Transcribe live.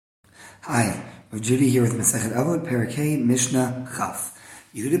Hi, Rav Judy here with Masechet Avot, Perek Mishnah Chaf.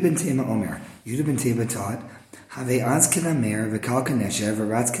 Yehuda ben Tema Omer. Yehuda ben Tema taught, Have az kenamer v'kal kaneshev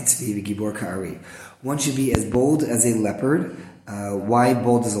v'ratz ketzvi v'gibor ka'ari. One should be as bold as a leopard. Why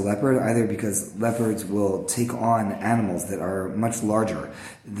bold as a leopard? Either because leopards will take on animals that are much larger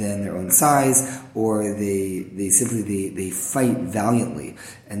than their own size, or they simply fight valiantly,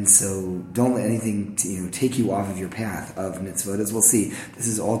 and so don't let anything take you off of your path of mitzvot. As we'll see, this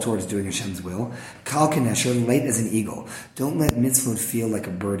is all towards doing Hashem's will. Kal kanesher, light as an eagle. Don't let mitzvot feel like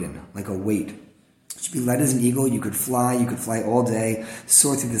a burden, like a weight. You should be light as an eagle. You could fly all day,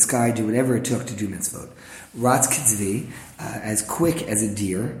 soar through the sky, do whatever it took to do mitzvot. Ratz kitzvi, as quick as a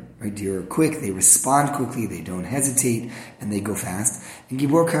deer. Right? Deer are quick, they respond quickly, they don't hesitate, and they go fast. And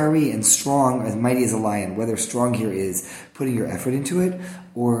gibor kari, and strong, as mighty as a lion. Whether strong here is putting your effort into it,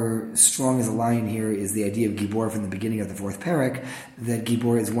 or strong as a lion here is the idea of gibor from the beginning of the fourth parak, that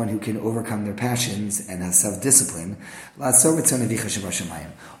gibor is one who can overcome their passions and has self-discipline.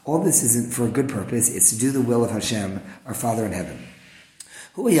 All this isn't for a good purpose, it's to do the will of Hashem, our Father in heaven.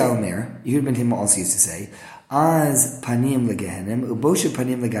 Huya Omer, Yehuda ben Tema also used to say, Az panim legehenim, uboshe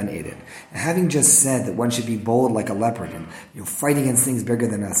panim legan eden. Having just said that one should be bold like a leopard and fight against things bigger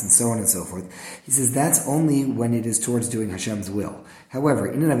than us and so on and so forth, he says that's only when it is towards doing Hashem's will. However,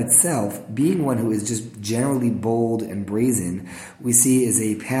 in and of itself, being one who is just generally bold and brazen, we see is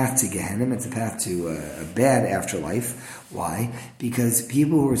a path to Gehenna. It's a path to a bad afterlife. Why? Because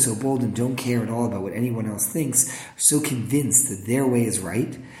people who are so bold and don't care at all about what anyone else thinks are so convinced that their way is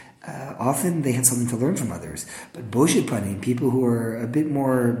right. Often they have something to learn from others. But Boshet Panim, people who are a bit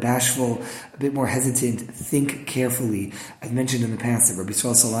more bashful, a bit more hesitant, think carefully. I've mentioned in the past that Rabbi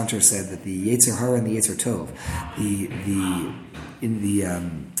Yisrael Salanter said that the Yetzer Hara and the Yetzer Tov,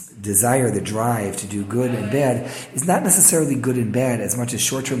 desire, the drive to do good and bad, is not necessarily good and bad as much as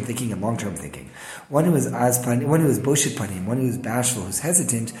short-term thinking and long-term thinking. One who is Boshet Panim, one who is bashful, who's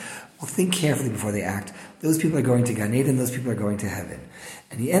hesitant, will think carefully before they act. Those people are going to Gan Eden, those people are going to heaven.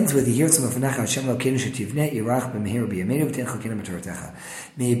 And he ends with,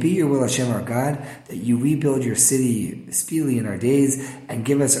 May it be your will, Hashem our God, that you rebuild your city speedily in our days and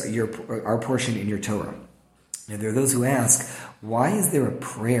give us our portion in your Torah. Now, there are those who ask, why is there a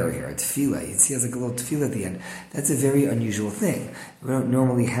prayer here, a tefillah? He has like a little tefillah at the end. That's a very unusual thing. We don't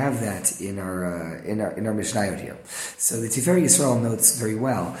normally have that in our Mishnayot here. So the Tiferet Yisrael notes very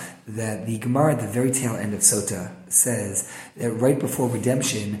well that the Gemara at the very tail end of Sota says that right before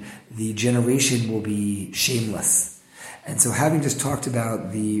redemption, the generation will be shameless. And so having just talked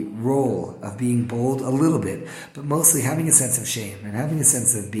about the role of being bold a little bit, but mostly having a sense of shame and having a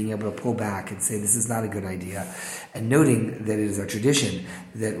sense of being able to pull back and say this is not a good idea, and noting that it is our tradition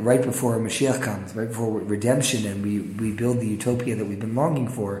that right before Mashiach comes, right before redemption, and we build the utopia that we've been longing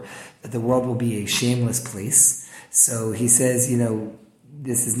for, that the world will be a shameless place. So he says,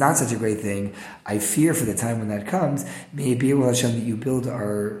 this is not such a great thing. I fear for the time when that comes. May it be, Hashem, that you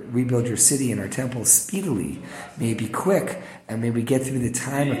rebuild your city and our temple speedily. May it be quick, and may we get through the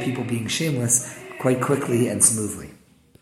time of people being shameless quite quickly and smoothly.